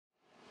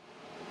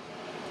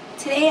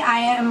Today I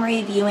am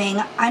reviewing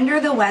under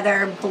the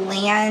weather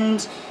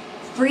bland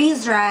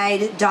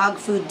freeze-dried dog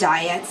food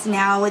diets.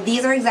 Now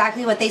these are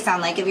exactly what they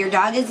sound like. If your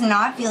dog is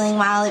not feeling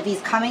well, if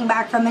he's coming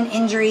back from an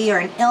injury or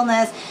an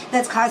illness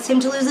that's caused him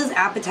to lose his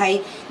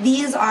appetite,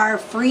 these are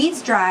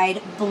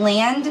freeze-dried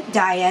bland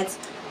diets.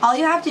 All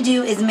you have to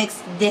do is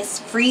mix this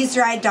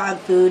freeze-dried dog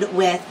food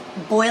with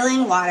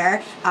boiling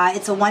water.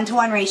 It's a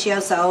 1-to-1 ratio,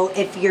 so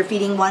if you're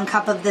feeding 1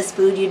 cup of this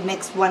food, you'd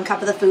mix 1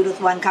 cup of the food with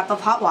 1 cup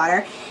of hot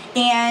water,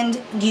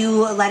 and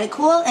you let it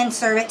cool and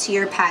serve it to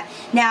your pet.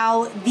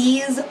 Now,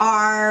 these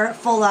are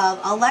full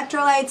of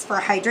electrolytes for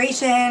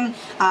hydration.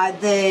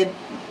 The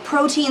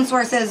protein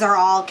sources are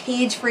all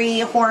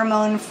cage-free,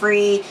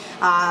 hormone-free,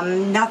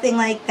 nothing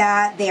like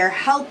that. They're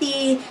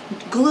healthy,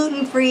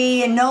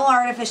 gluten-free, and no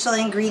artificial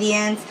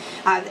ingredients.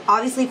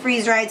 Obviously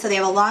freeze-dried, so they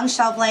have a long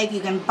shelf life.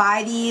 You can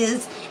buy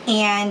these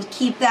and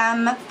keep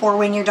them for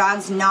when your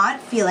dog's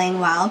not feeling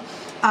well.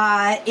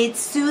 It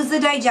soothes the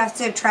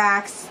digestive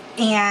tracts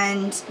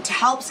and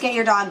helps get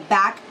your dog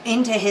back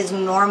into his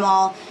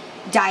normal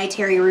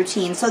dietary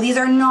routine. So these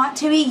are not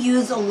to be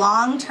used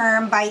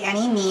long-term by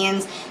any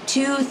means,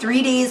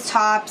 2-3 days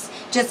tops,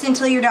 just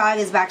until your dog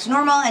is back to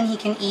normal and he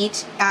can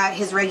eat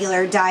his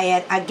regular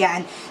diet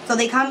again. So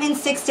they come in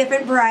 6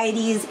 different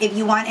varieties. If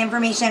you want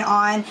information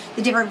on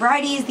the different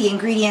varieties, the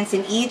ingredients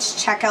in each,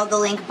 check out the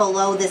link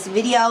below this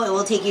video. It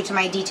will take you to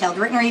my detailed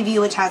written review,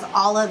 which has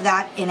all of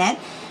that in it.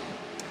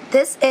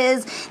 This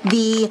is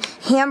the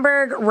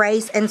hamburg,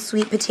 rice, and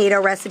sweet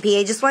potato recipe.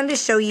 I just wanted to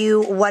show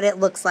you what it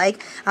looks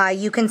like.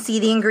 You can see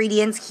the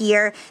ingredients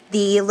here,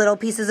 the little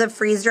pieces of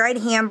freeze-dried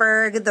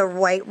hamburg, the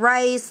white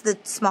rice, the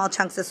small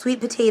chunks of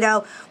sweet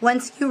potato.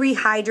 Once you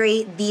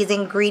rehydrate these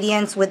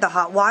ingredients with the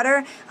hot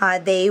water,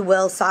 they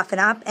will soften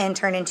up and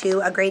turn into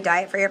a great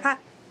diet for your pet.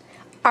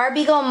 Our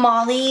Beagle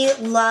Molly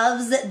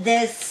loves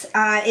this,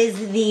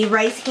 is the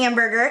rice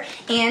hamburger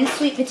and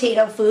sweet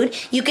potato food.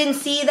 You can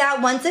see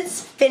that once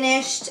it's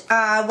finished,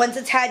 once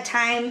it's had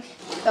time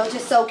to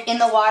soak in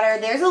the water,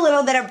 there's a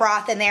little bit of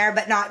broth in there,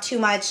 but not too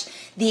much.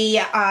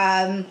 The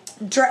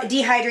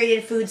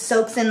dehydrated food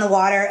soaks in the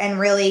water and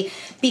really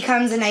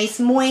becomes a nice,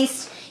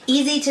 moist,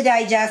 easy to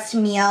digest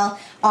meal.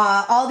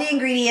 All the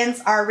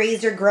ingredients are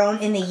raised or grown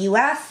in the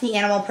US. The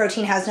animal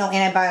protein has no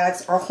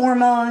antibiotics or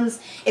hormones.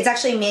 It's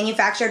actually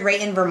manufactured right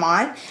in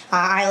Vermont.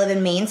 I live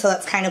in Maine, so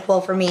that's kind of cool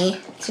for me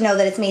to know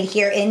that it's made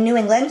here in New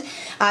England.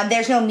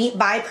 There's no meat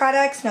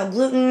byproducts, no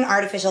gluten,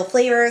 artificial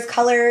flavors,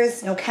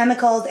 colors, no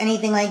chemicals,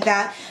 anything like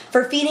that.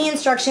 For feeding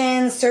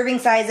instructions, serving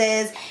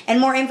sizes, and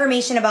more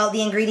information about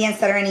the ingredients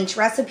that are in each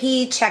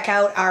recipe, check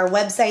out our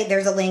website.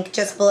 There's a link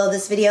just below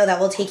this video that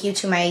will take you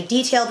to my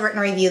detailed written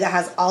review that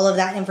has all of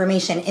that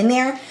information in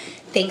there.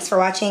 Thanks for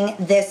watching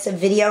this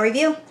video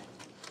review.